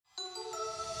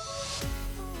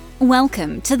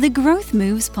Welcome to the Growth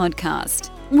Moves podcast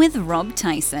with Rob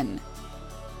Tyson.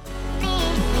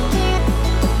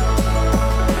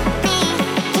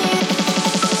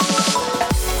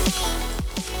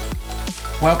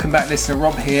 Welcome back, listener.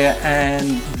 Rob here,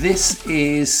 and this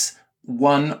is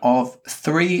one of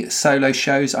 3 solo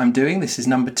shows I'm doing. This is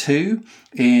number 2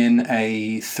 in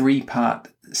a 3-part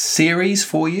series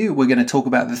for you. We're going to talk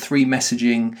about the 3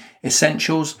 messaging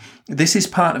essentials. This is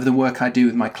part of the work I do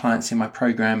with my clients in my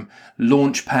program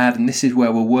Launchpad, and this is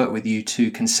where we'll work with you to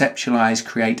conceptualize,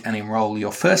 create, and enroll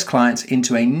your first clients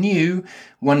into a new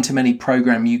one-to-many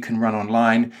program you can run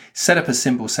online, set up a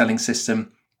simple selling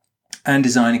system, and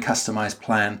design a customized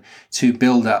plan to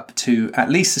build up to at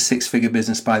least a 6-figure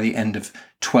business by the end of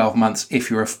 12 months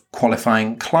if you're a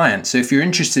qualifying client. So if you're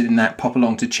interested in that, pop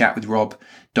along to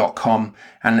chatwithrob.com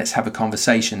and let's have a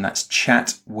conversation. That's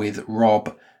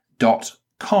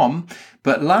chatwithrob.com.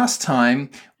 But last time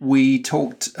we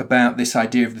talked about this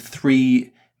idea of the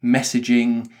 3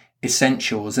 messaging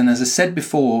essentials. And as I said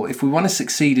before, if we want to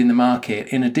succeed in the market,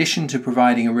 in addition to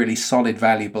providing a really solid,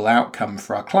 valuable outcome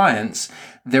for our clients,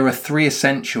 there are 3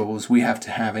 essentials we have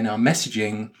to have in our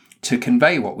messaging to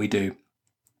convey what we do.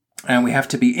 And we have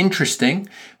to be interesting,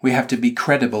 we have to be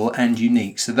credible and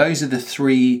unique. So those are the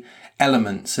 3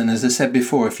 elements. And as I said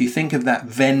before, if you think of that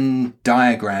Venn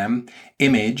diagram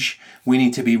image, we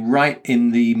need to be right in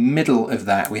the middle of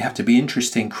that. We have to be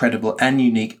interesting, credible, and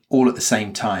unique all at the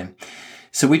same time.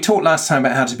 So we talked last time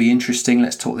about how to be interesting.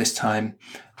 Let's talk this time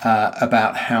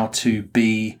about how to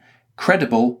be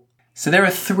credible. So there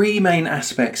are 3 main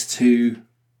aspects to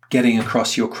getting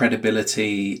across your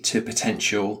credibility to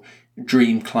potential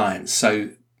dream clients. So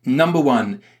number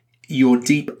 1, your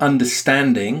deep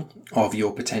understanding of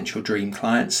your potential dream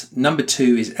clients. Number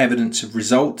 2 is evidence of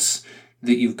results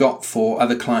that you've got for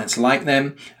other clients like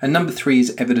them. And number 3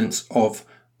 is evidence of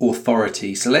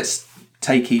authority. So let's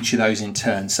take each of those in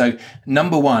turn. So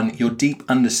number 1, your deep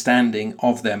understanding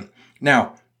of them.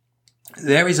 Now,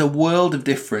 there is a world of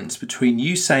difference between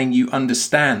you saying you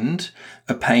understand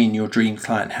a pain your dream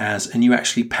client has and you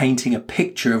actually painting a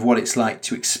picture of what it's like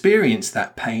to experience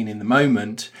that pain in the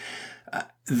moment.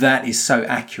 That is so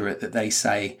accurate that they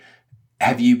say,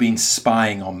 have you been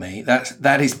spying on me?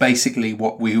 That is basically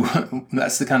what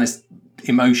that's the kind of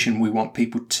emotion we want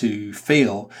people to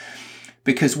feel.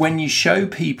 Because when you show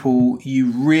people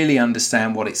you really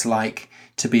understand what it's like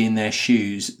to be in their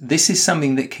shoes, this is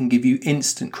something that can give you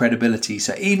instant credibility.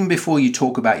 So even before you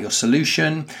talk about your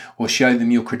solution or show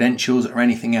them your credentials or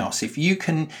anything else, if you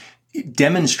can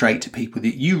demonstrate to people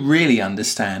that you really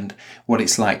understand what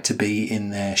it's like to be in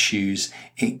their shoes,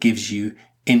 it gives you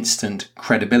instant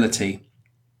credibility.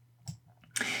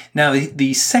 Now,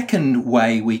 the second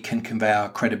way we can convey our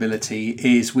credibility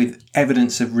is with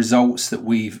evidence of results that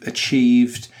we've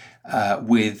achieved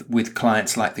with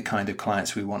clients like the kind of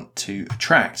clients we want to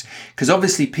attract. Because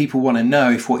obviously people want to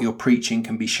know if what you're preaching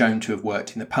can be shown to have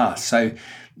worked in the past. So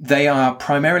they are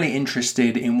primarily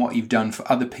interested in what you've done for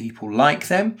other people like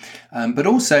them, but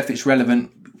also if it's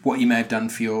relevant, what you may have done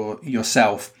for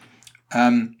yourself.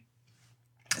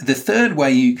 The third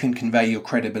way you can convey your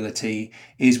credibility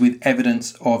is with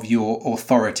evidence of your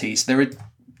authorities. There are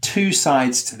 2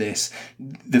 sides to this.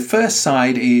 The first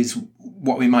side is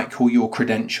what we might call your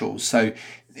credentials. So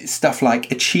stuff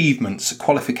like achievements,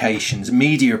 qualifications,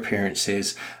 media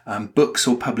appearances, books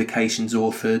or publications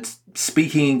authored,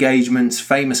 speaking engagements,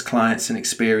 famous clients and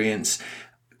experience,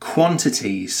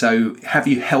 quantity. So have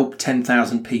you helped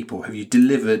 10,000 people? Have you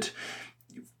delivered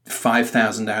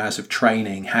 5,000 hours of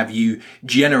training? Have you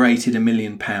generated £1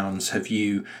 million? Have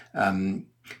you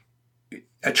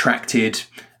attracted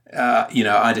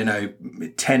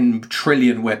 10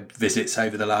 trillion web visits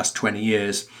over the last 20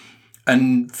 years?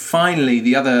 And finally,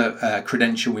 the other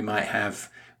credential we might have,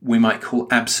 we might call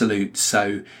absolute.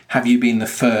 So have you been the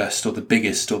first or the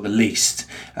biggest or the least?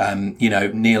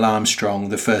 Neil Armstrong,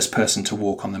 the first person to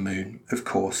walk on the moon, of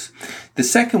course. The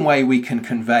second way we can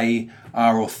convey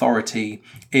our authority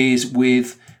is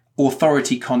with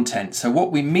authority content. So what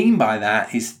we mean by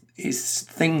that is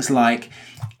things like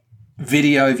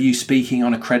video of you speaking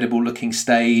on a credible looking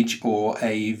stage, or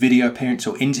a video appearance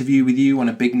or interview with you on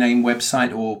a big name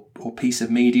website or piece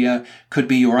of media. Could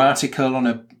be your article on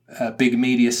a big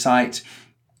media site.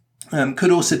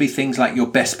 Could also be things like your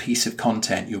best piece of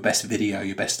content, your best video,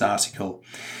 your best article.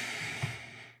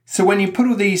 So when you put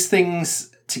all these things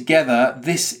together,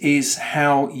 this is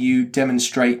how you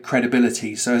demonstrate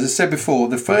credibility. So as I said before,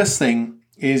 the first thing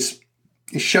is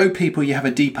show people you have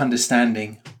a deep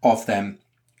understanding of them.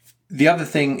 The other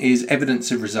thing is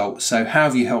evidence of results. So how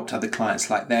have you helped other clients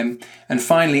like them? And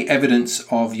finally, evidence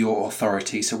of your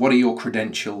authority. So what are your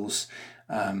credentials?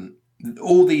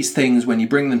 All these things, when you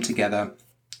bring them together,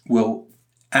 will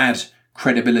add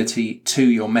credibility to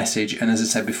your message. And as I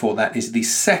said before, that is the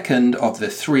second of the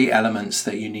three elements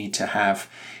that you need to have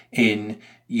in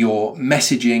your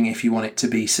messaging if you want it to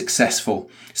be successful.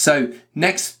 So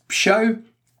next show,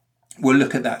 we'll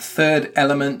look at that third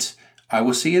element. I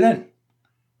will see you then.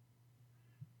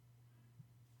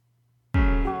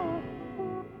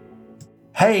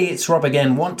 Hey, it's Rob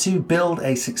again. Want to build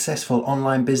a successful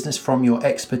online business from your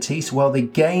expertise? Well, the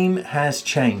game has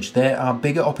changed. There are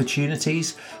bigger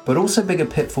opportunities, but also bigger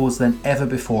pitfalls than ever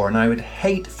before. And I would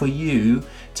hate for you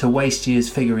to waste years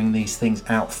figuring these things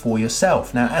out for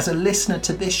yourself. Now, as a listener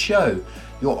to this show,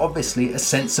 you're obviously a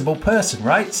sensible person,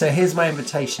 right? So here's my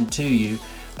invitation to you.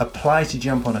 Apply to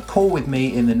jump on a call with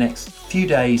me in the next few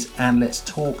days and let's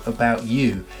talk about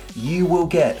you. You will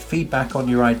get feedback on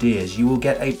your ideas. You will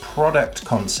get a product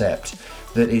concept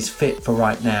that is fit for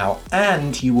right now,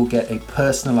 and you will get a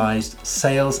personalized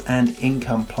sales and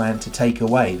income plan to take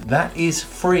away. That is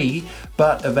free,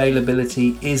 but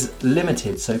availability is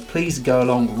limited. So please go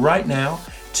along right now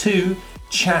to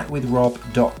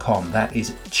chatwithrob.com. That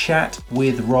is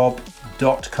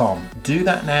chatwithrob.com. Do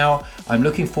that now. I'm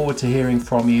looking forward to hearing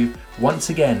from you. Once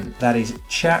again, that is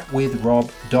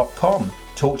chatwithrob.com.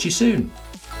 Talk to you soon.